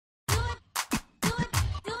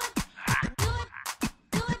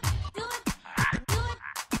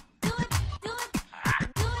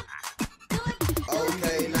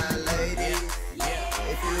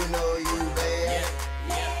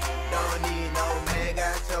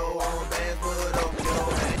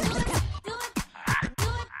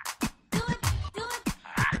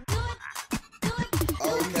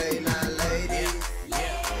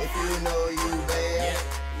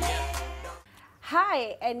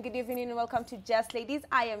and good evening and welcome to Just Ladies.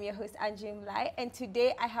 I am your host Angie Mlai, and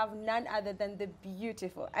today I have none other than the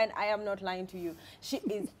beautiful, and I am not lying to you. She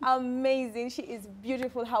is amazing. She is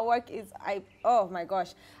beautiful. Her work is, oh my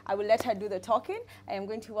gosh, I will let her do the talking. I am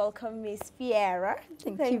going to welcome Miss Pierra.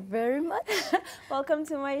 Thank you very much. Welcome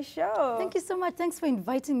to my show. Thank you so much. Thanks for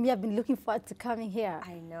inviting me. I've been looking forward to coming here.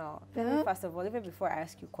 I know. First of all, even before I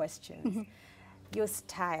ask you questions, your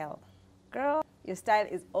style. Girl, your style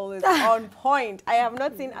is always on point. I have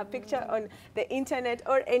not seen a picture on the internet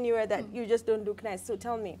or anywhere that you just don't look nice. So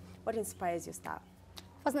tell me, what inspires your style?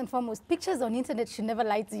 First and foremost, pictures on internet should never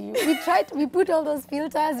lie to you. We put all those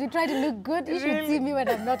filters, we try to look good. You should see me when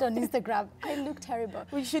I'm not on Instagram. I look terrible.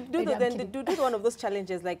 We should do do one of those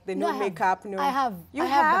challenges, like the no makeup. No, I have. You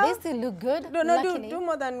have? But they still look good. No, do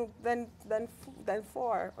more than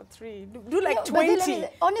 4 or 3. Do like 20.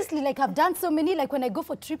 Honestly, like I've done so many. Like when I go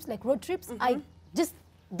for trips, like road trips, I just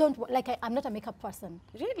don't like. I'm not a makeup person.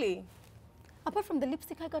 Really? Apart from the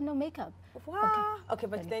lipstick, I got no makeup. Wow. Okay,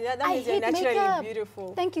 but then that means you're naturally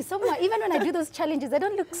beautiful. Thank you so much. Even when I do those challenges, I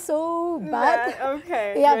don't look so bad.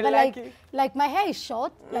 Okay. Yeah, but like my hair is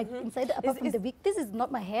short, like inside, apart from the wig. This is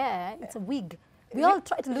not my hair, it's a wig. We all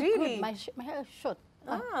try to look good. My hair is short.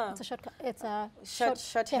 It's a short,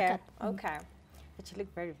 short hair. Okay. But you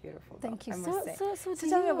look very beautiful. Thank you. So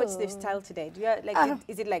tell me about the style today. Do you like,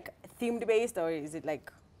 is it like themed based or is it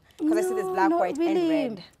like, because I see this black, white, and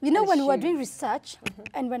red. You know, when we were doing research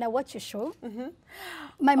and when I watched your show,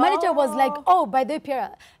 my manager was like, oh, by the way,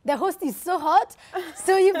 Pierra, the host is so hot,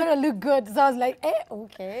 so you better look good. So I was like,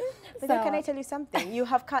 okay. But then can I tell you something? You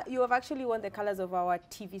have actually won the colors of our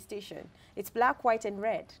TV station. It's black, white, and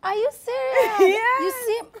red. Are you serious? Yeah. You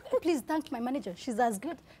see, please thank my manager. She's as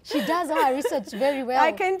good. She does her research very well.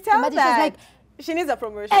 I can tell that. Like, she needs a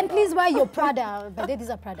promotion. And please wear your Prada. But these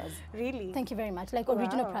are Pradas. Really? Thank you very much. Like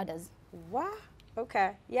original Pradas. Wow.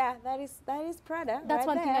 Okay. Yeah, that is Prada. That's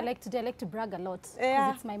one thing I like to do. I like to brag a lot.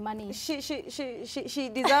 Yeah. It's my money. She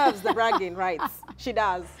deserves the bragging rights. She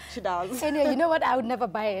does. Anyway, you know what? I would never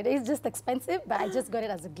buy it. It's just expensive, but I just got it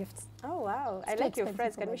as a gift. Oh wow. I like your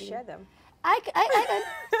friends. Can we share them? I can.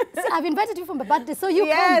 See, I've invited you for my birthday, so you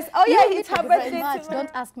yes. come. Oh yeah, it's her birthday tomorrow. Don't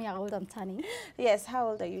ask me how old I'm turning. Yes, how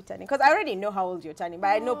old are you turning? Because I already know how old you're turning, but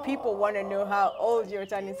I know people want to know how old you're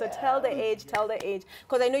turning. So tell the age.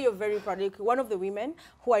 Because I know you're very proud. Like, one of the women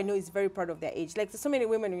who I know is very proud of their age. Like, there's so many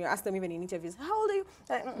women, when you ask them even in interviews, how old are you?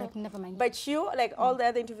 Like never mind. But you, like all the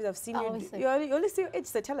other interviews I've seen, you only see your age.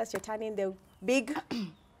 So tell us, you're turning the big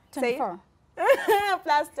 24.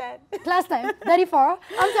 Plus 10. Plus 10. 34.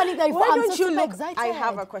 I'm turning 34. Why don't you look excited. I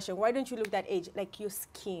have a question. Why don't you look that age? Like your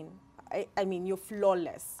skin. I mean, you're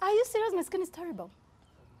flawless. Are you serious? My skin is terrible.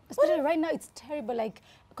 Especially right now, it's terrible. Like,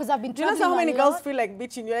 because I've been traveling. Do you know how many girls feel like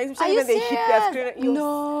bitching? You're like, when they hit their screen,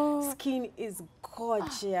 your skin is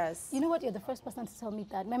gorgeous. You know what? You're the first person to tell me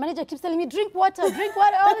that. My manager keeps telling me, drink water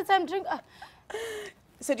all the time. Drink.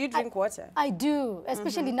 So do you drink water? I do,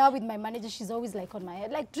 especially now with my manager. She's always like on my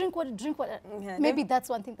head, like drink water. Maybe that's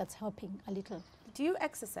one thing that's helping a little. Do you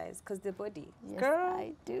exercise? Because the body. Yes, girl,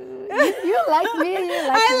 I do. You like me.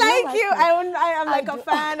 I like you. I am like a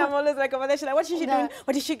fan. I'm always like, she's like, what is she doing?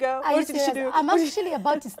 What did she go? What did she do? I'm actually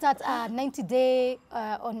about to start a 90-day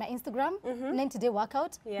on my Instagram, 90-day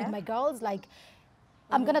workout with my girls. Like,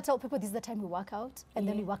 I'm going to tell people this is the time we work out, and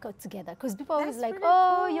then we work out together. Because people are always like,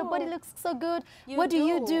 oh, your body looks so good. What do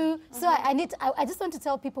you do? So I just want to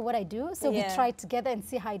tell people what I do. So we try it together and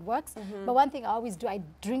see how it works. But one thing I always do, I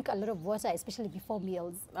drink a lot of water, especially before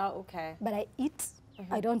meals. Oh, okay. But I eat.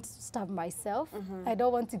 I don't starve myself. I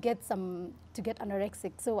don't want to get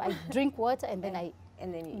anorexic. So I drink water and then I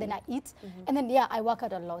eat, and then I work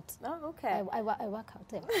out a lot. Oh, okay. I work out.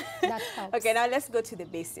 Yeah. That helps. Okay, now let's go to the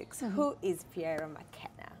basics. Who is Pierra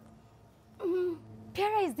Makena?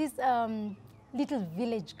 Pierra is this little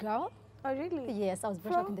village girl. Oh, really? Yes, I was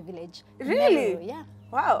brought up in the village. Really? Meru, yeah.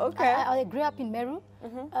 Wow. Okay. I grew up in Meru.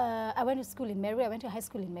 I went to school in Meru. I went to high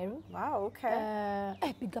school in Meru. Wow. Okay.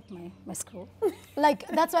 I picked up my school. Like,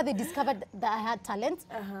 that's why they discovered that I had talent.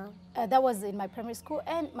 That was in my primary school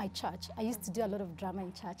and my church. I used to do a lot of drama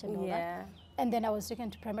in church and all that. And then I was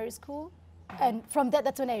taken to primary school. And from that,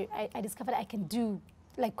 that's when I discovered I can do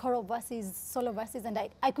like choral verses, solo verses, and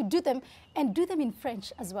I could do them and do them in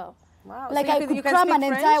French as well. Wow. Like, so I could cram an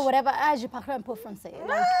entire whatever. Je parle un peu français.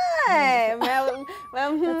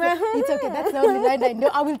 It's okay. That's the only line I know.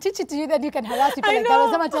 I will teach it to you, then you can harass people like that. When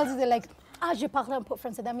someone tells you, they're like, je parle un peu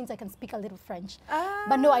français. That means I can speak a little French.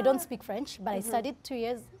 But no, I don't speak French. But I studied 2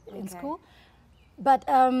 years in school. But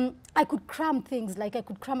I could cram things, like I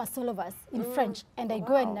could cram a solo verse in French, and I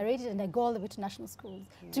go and narrate it, and I go all the way to national schools,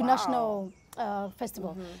 to national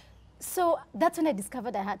festival. So that's when I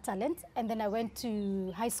discovered I had talent, and then I went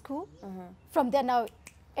to high school. From there now,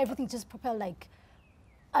 everything just propelled. Like,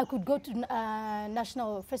 I could go to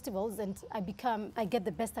national festivals, and I get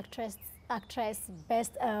the best actress,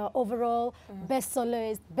 best overall, best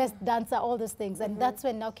soloist, best dancer, all those things. And that's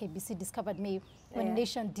when now KBC discovered me, when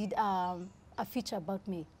Nation did a feature about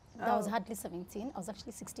me. I was hardly 17, I was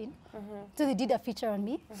actually 16. So they did a feature on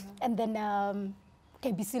me, and then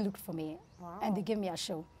KBC looked for me, and they gave me a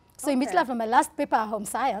show. So immediately from my last paper, home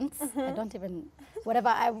science, I don't even,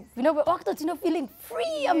 whatever, we walked out, feeling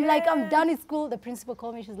free. I'm like, I'm done in school. The principal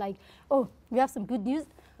called me. She's like, oh, we have some good news.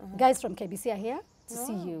 Guys from KBC are here to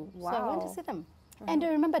see you. Wow. So I went to see them. And I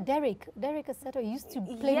remember Derek Aseto used to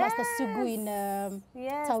play Master Sugu in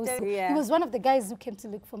Tausu. He was one of the guys who came to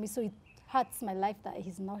look for me. So it hurts my life that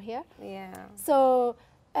he's not here. So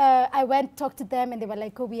I went, talked to them, and they were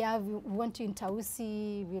like, oh, we want you in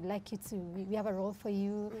Tausi. We'd like you to, we have a role for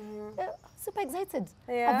you. Super excited.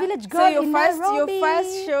 A village girl in Nairobi. Your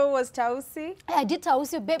first show was Tausi? I did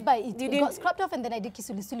Tausi a bit, but it got scrapped off, and then I did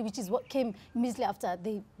Kisulisuli, which is what came immediately after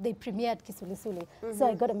they premiered Kisulisuli. So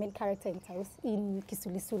I got a main character in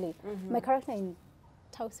Kisulisuli. My character in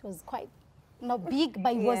Tausi was quite, not big,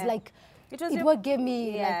 but it was like, it what gave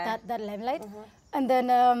me like that limelight. And then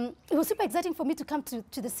it was super exciting for me to come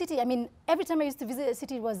to the city. I mean, every time I used to visit the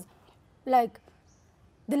city, it was like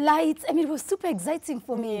the lights. I mean, it was super exciting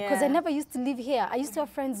for me because I never used to live here. I used to have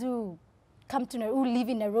friends who who live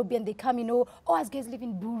in Nairobi, and they come, oh, us guys live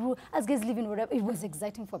in Buru, us guys live in whatever. It was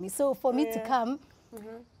exciting for me. So for me to come,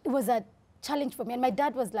 it was a challenge for me. And my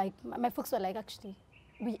dad was like, my folks were like, actually,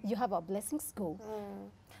 you have our blessings, go.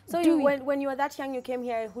 So when you were that young, you came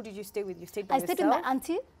here, who did you stay with? You stayed by yourself? I stayed with my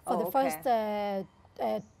auntie for the first,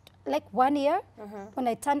 like 1 year. When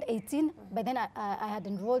I turned 18, by then I had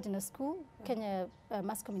enrolled in a school, Kenya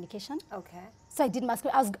Mass Communication. So I did mass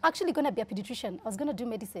communication. I was actually going to be a pediatrician. I was going to do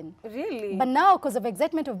medicine. Really? But now, because of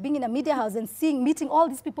excitement of being in a media house and meeting all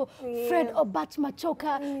these people, Fred Obach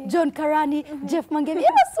Machoka, John Karani, Jeff Mangemi, it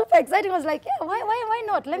was super exciting. I was like, yeah, why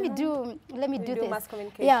not? Let me do this. Mass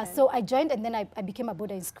communication. Yeah, so I joined, and then I became a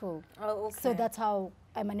boarder in school. So that's how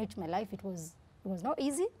I managed my life. It was not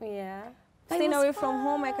easy. Staying away from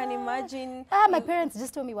home, I can imagine. My parents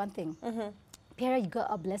just told me one thing. Pierra, you got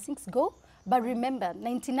our blessings, go. But remember,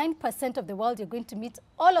 99% of the world you're going to meet,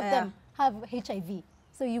 all of them have HIV.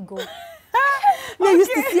 So you go. I used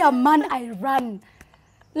to see a man I ran.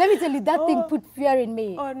 Let me tell you, that thing put fear in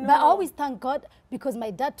me. But I always thank God, because my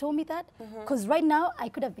dad told me that. Because right now, I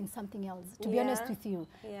could have been something else, to be honest with you.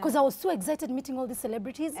 Because I was so excited meeting all these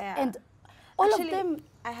celebrities. And all of them.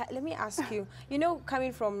 Let me ask you,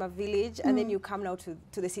 coming from a village and then you come now to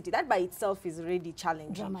the city, that by itself is already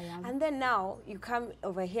challenging. And then now you come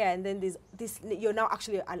over here, and then there's this, you're now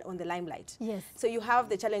actually on the limelight. Yes. So you have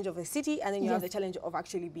the challenge of a city, and then you have the challenge of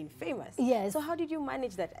actually being famous. Yes. So how did you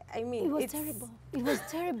manage that? I mean, it was terrible. It was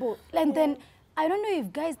terrible. And then, I don't know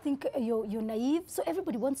if guys think you're naive, so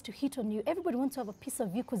everybody wants to hit on you. Everybody wants to have a piece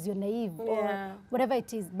of you because you're naive or whatever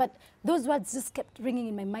it is. But those words just kept ringing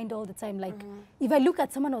in my mind all the time. Like, if I look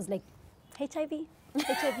at someone, I was like, HIV,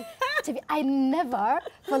 HIV, HIV. I never,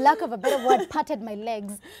 for lack of a better word, patted my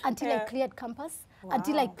legs until I cleared campus,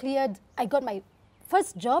 until I got my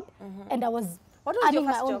first job, and I was earning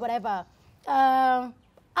my own whatever.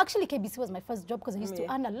 Actually, KBC was my first job because I used to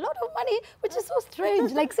earn a lot of money, which is so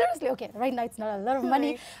strange. Like, seriously, okay, right now it's not a lot of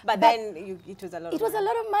money. But then it was a lot of money. It was a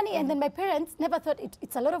lot of money, and then my parents never thought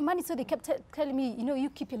it's a lot of money, so they kept telling me, you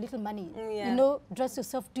keep your little money. Dress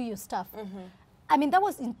yourself, do your stuff. I mean, that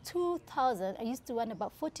was in 2000. I used to earn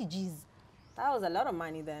about 40 Gs. That was a lot of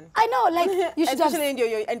money then. I know, like, you should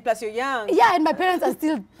especially and plus you're young. Yeah, and my parents are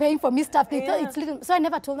still paying for me stuff. They thought it's little, so I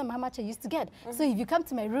never told them how much I used to get. So if you come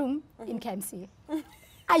to my room in KMC,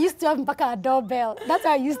 I used to have a doorbell. That's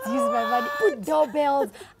how I used to use my money. Put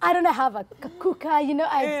doorbells. I don't know, have a cooker. I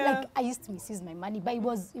used to misuse my money, but it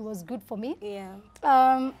was good for me.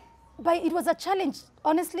 But it was a challenge,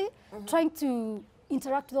 honestly, trying to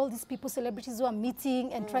interact with all these people, celebrities who are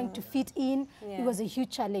meeting and trying to fit in. It was a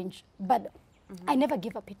huge challenge, but I never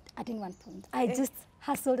gave up at any one point. I just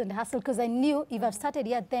hustled and hustled because I knew if I've started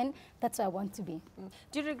here, then that's where I want to be.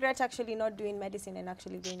 Do you regret actually not doing medicine and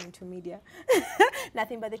actually going into media?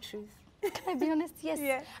 Nothing but the truth. Can I be honest?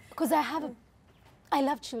 Yes. Because I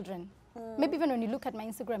love children. Maybe even when you look at my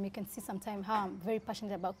Instagram, you can see sometimes how I'm very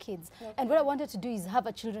passionate about kids. And what I wanted to do is have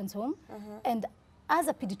a children's home. And as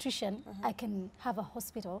a pediatrician, I can have a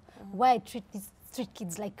hospital where I treat these street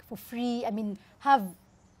kids like for free. I mean, have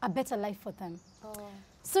a better life for them.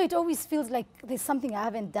 So it always feels like there's something I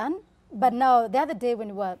haven't done, But now, the other day when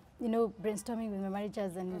we were, you know, brainstorming with my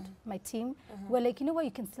managers and my team, we're like, you know what,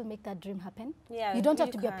 you can still make that dream happen. Yeah, you don't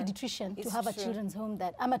have to be a pediatrician it's to have a true. children's home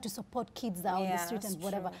that I'm to support kids that are on the street and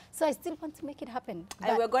whatever. True. So I still want to make it happen.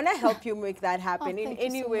 And we're going to help you make that happen. In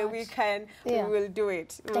any way we can, we will do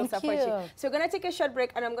it. We'll support you. So we're going to take a short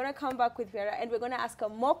break and I'm going to come back with Pierra and we're going to ask her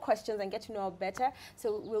more questions and get to know her better.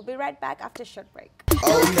 So we'll be right back after a short break.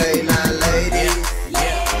 Okay, now ladies,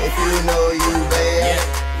 if you know you bad,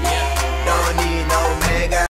 don't need no mega.